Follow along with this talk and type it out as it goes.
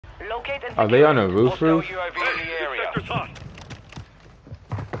Locate and Are they on a roof? Hostile UAV in the area.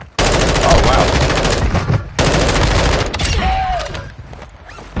 Oh wow.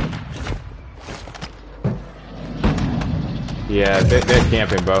 Yeah, they're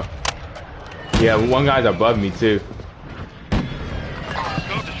camping, bro. Yeah, one guy's above me too.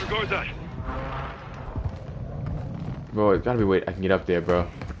 Don't disregard that. Bro, it gotta be wait. I can get up there, bro.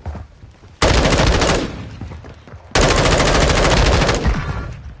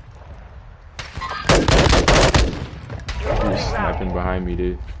 He's sniping behind me,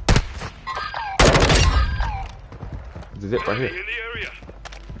 dude. This is it right here. In the area.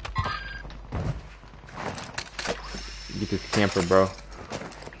 Get this camper, bro.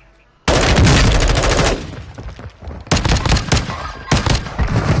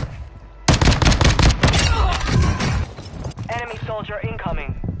 Enemy soldier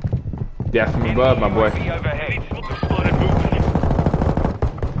incoming. Yeah, from above, my boy. UAV overhead. Spotted movement.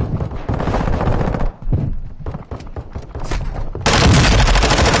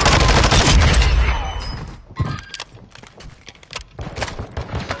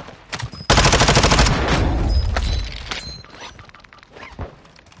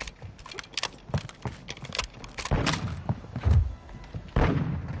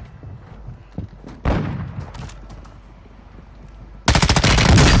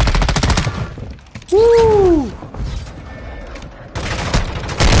 Woo!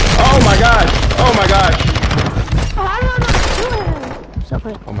 Oh my gosh! Oh my gosh! So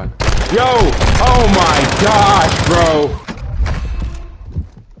quick. Oh my! Yo! Oh my gosh, bro!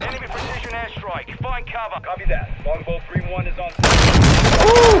 Enemy precision airstrike. Find cover. Copy that. Longbow 3-1 is on.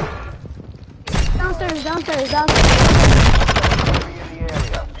 Woo! Downstairs. UAV in the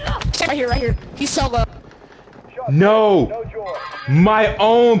area. Right here. He's so low. No! My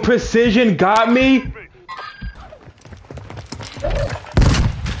own precision got me?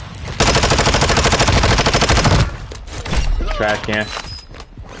 Trash can.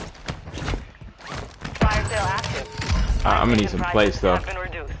 Fire sale active. I'm gonna need some plates though. Have been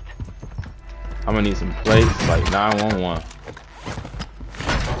reduced. I'm gonna need some plates like 911.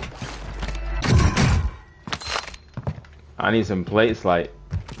 I need some plates like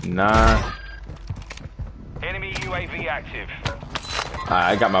 9. Enemy UAV active.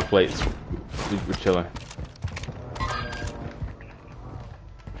 I got my plates. We're chilling.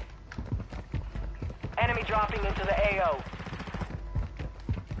 Enemy dropping into the AO.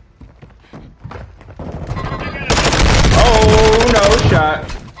 Oh, no shot.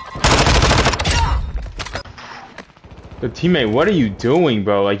 The teammate, what are you doing,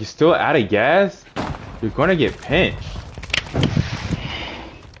 bro? Like, you're still out of gas? You're gonna get pinched.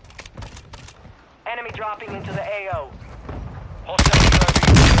 Enemy dropping into the AO. Hostile UAV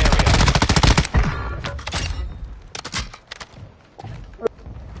in the area.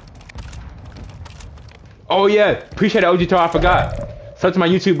 Oh yeah, appreciate it, OG. I forgot. Sub to my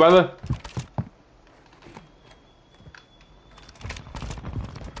YouTube, brother.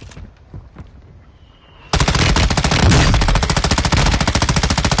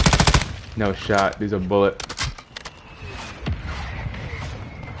 No shot. These are bullet.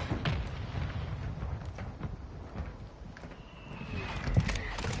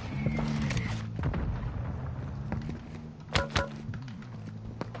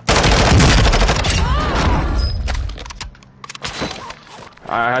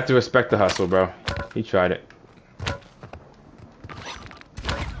 I have to respect the hustle, bro. He tried it.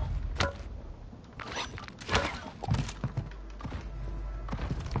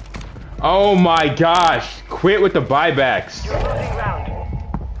 Oh my gosh! Quit with the buybacks. You're losing round.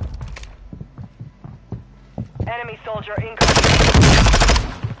 Enemy soldier incoming.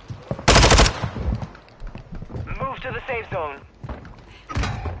 Move to the safe zone.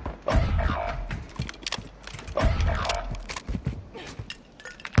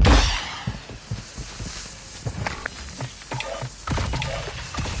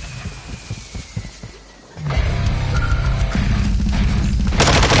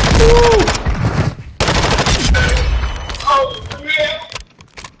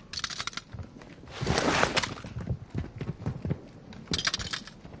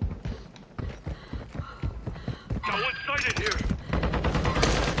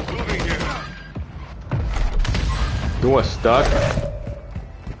 Door stuck.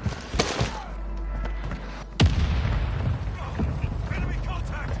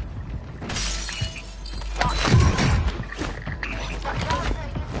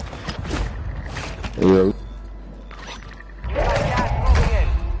 Hello. Gas moving in.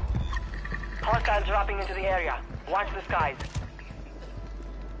 Hostiles dropping into the area. Watch the skies.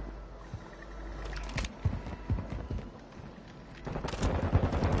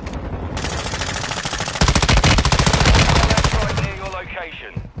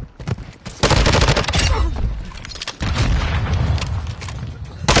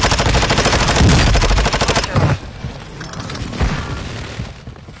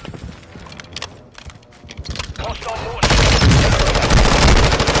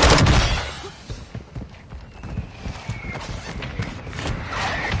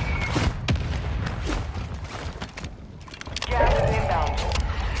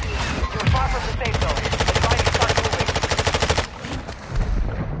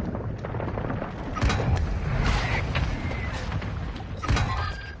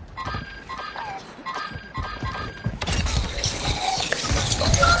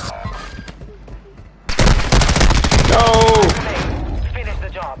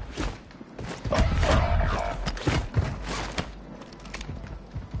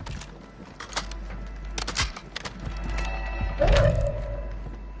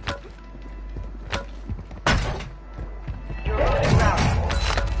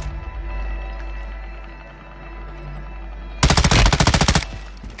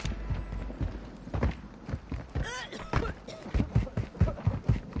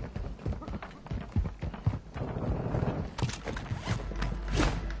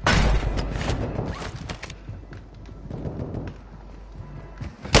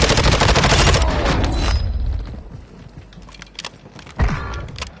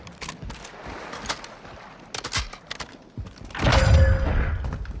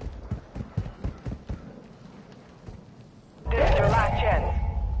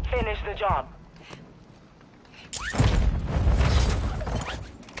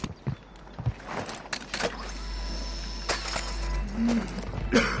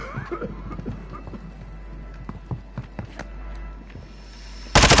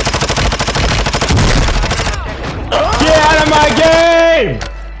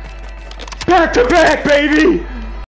 Back to back, baby!